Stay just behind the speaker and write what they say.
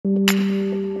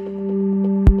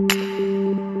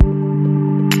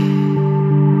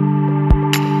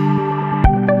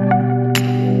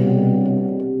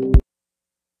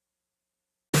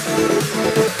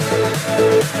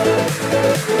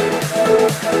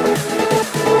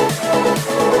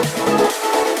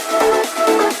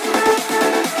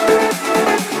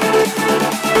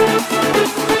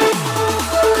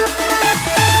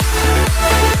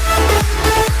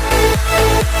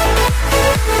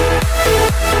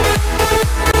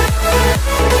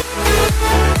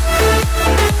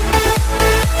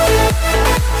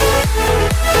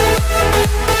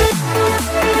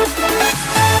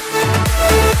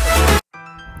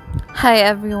Hi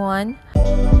everyone.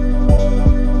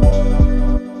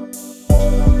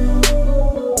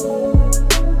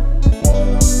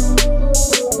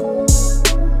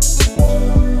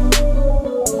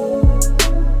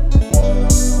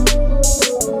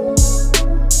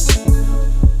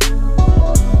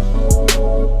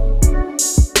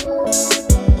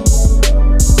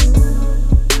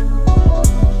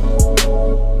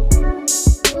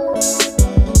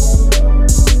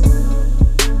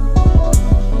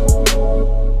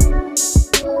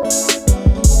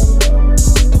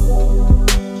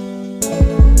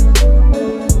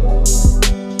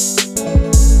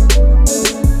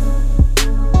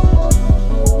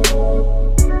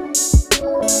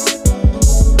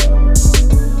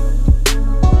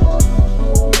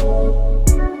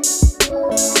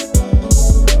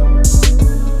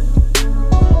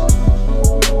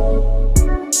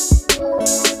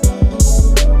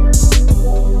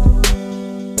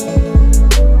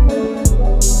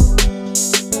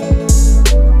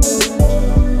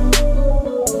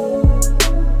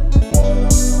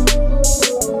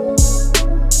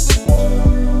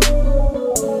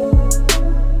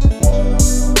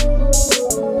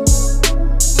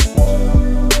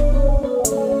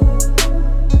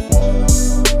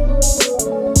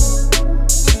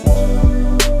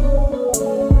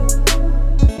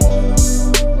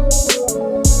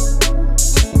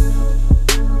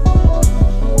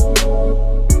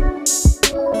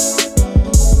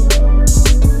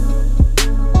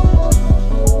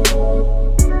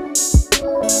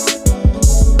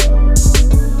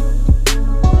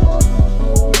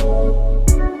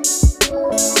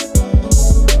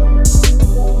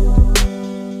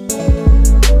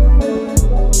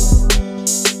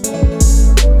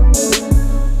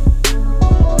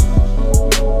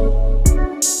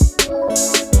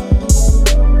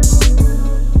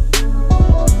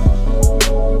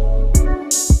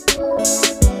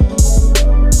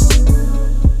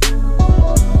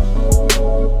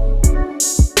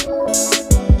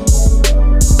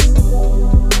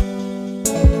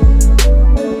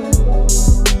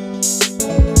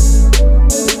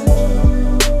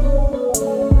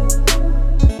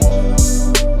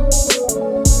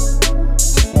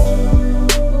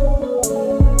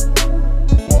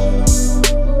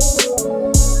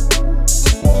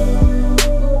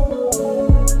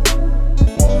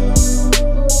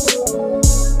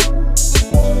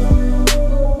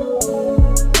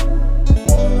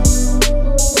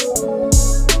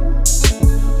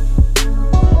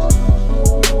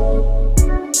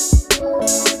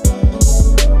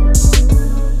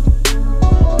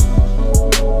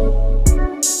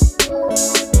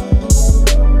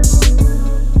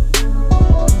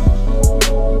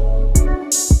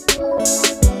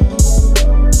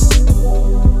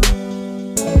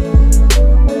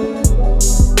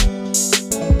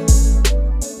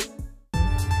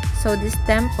 So this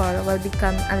temple will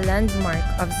become a landmark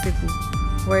of Cebu,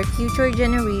 where future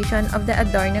generation of the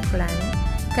Adorno clan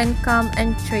can come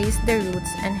and trace their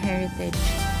roots and heritage.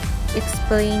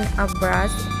 Explain a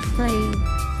brass plate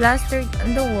plastered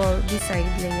on the wall beside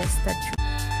Leah's statue.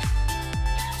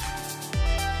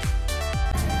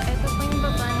 Ito po yung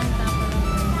baba ng temple.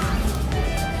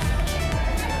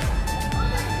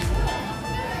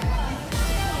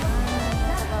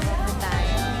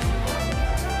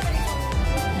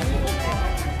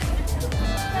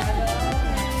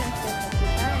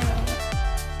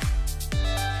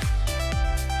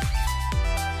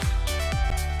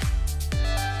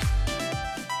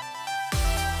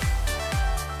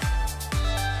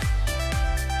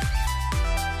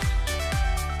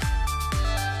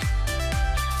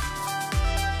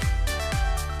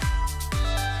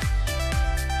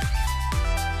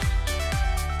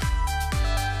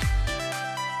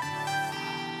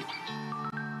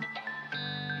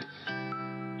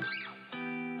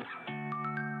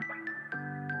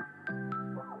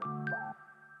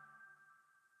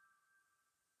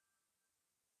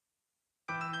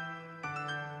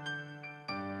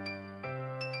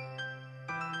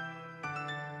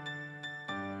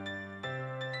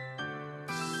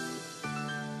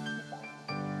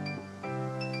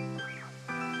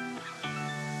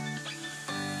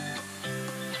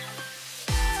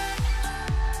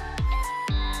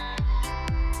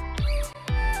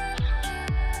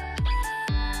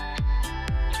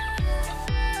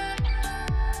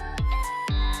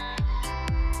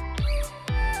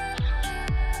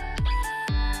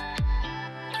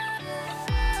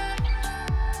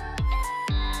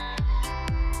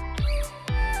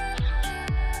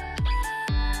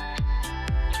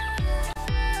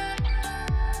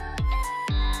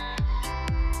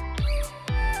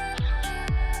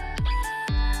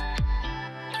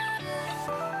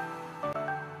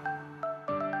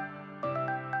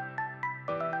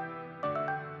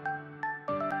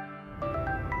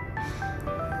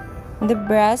 The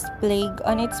brass plaque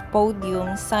on its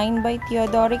podium, signed by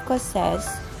Teodorico, says,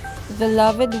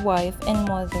 "Beloved wife and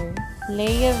mother,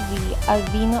 Leah V.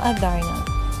 Albino Adarna,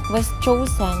 was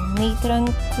chosen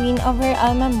matron queen of her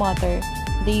alma mater,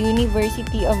 the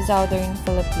University of Southern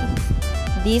Philippines."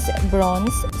 This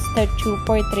bronze statue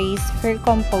portrays her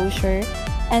composure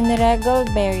and regal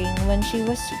bearing when she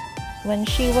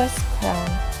was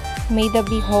crowned. May the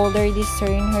beholder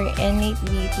discern her innate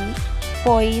beauty,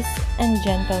 poise, and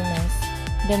gentleness.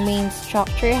 The main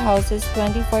structure houses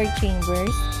 24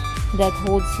 chambers that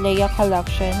holds Leah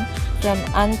collection from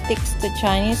antiques to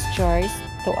Chinese jars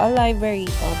to a library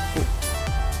of books.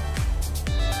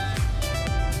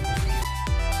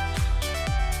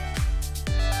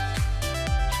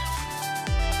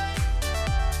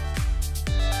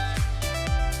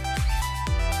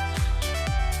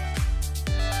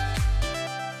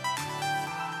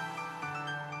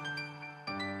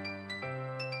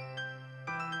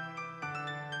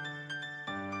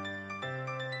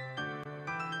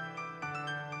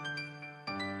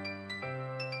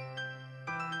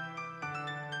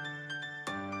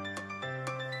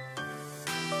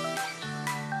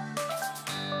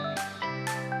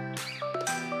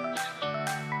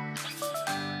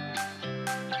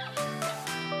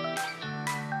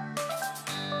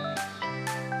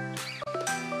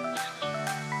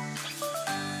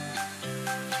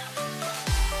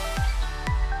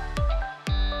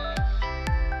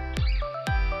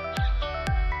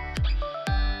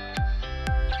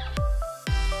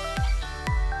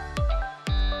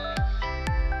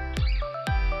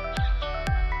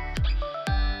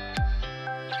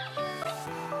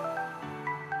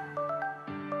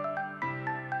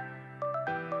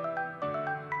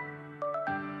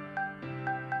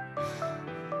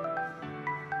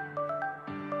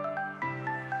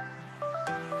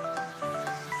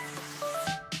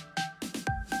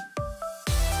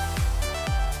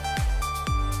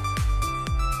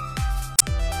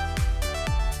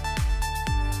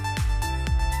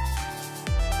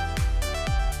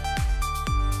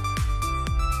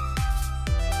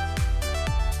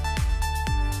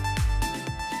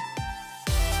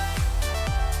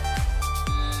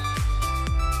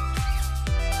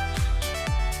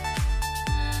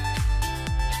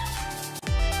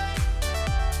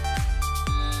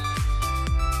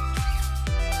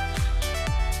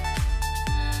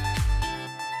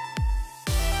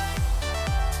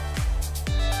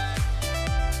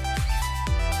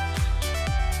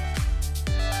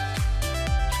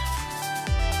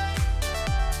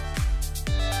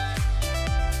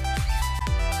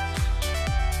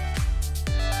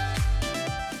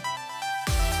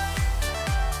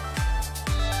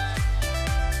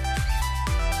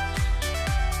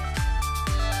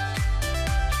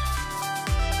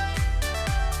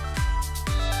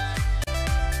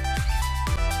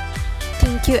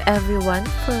 Thank you everyone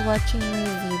for watching my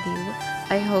video.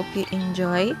 I hope you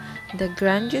enjoy the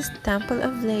grandiose Temple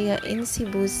of Leah in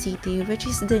Cebu City, which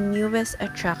is the newest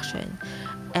attraction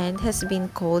and has been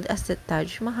called as the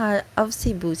Taj Mahal of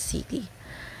Cebu City.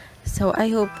 So I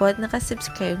hope po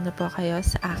nakasubscribe na po kayo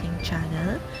sa aking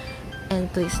channel. And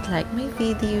please like my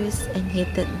videos and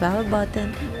hit that bell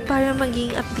button para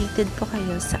maging updated po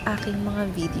kayo sa aking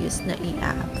mga videos na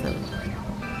i-upload.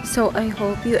 So I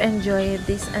hope you enjoy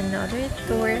this another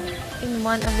tour in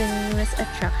one of the newest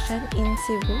attraction in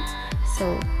Cebu.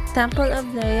 So Temple of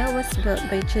Leah was built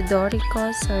by Teodorico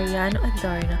Soriano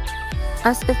Adarna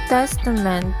as a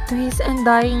testament to his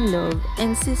undying love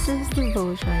and ceaseless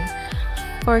devotion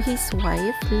for his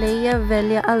wife Leah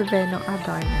Velia Albeno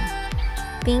Adarna.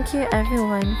 Thank you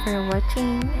everyone for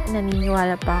watching.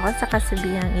 Naniniwala pa ako sa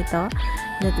kasabihang ito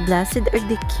that blessed are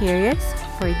the curious,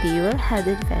 for they will have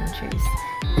adventures.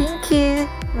 Thank you.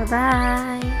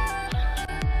 Bye-bye.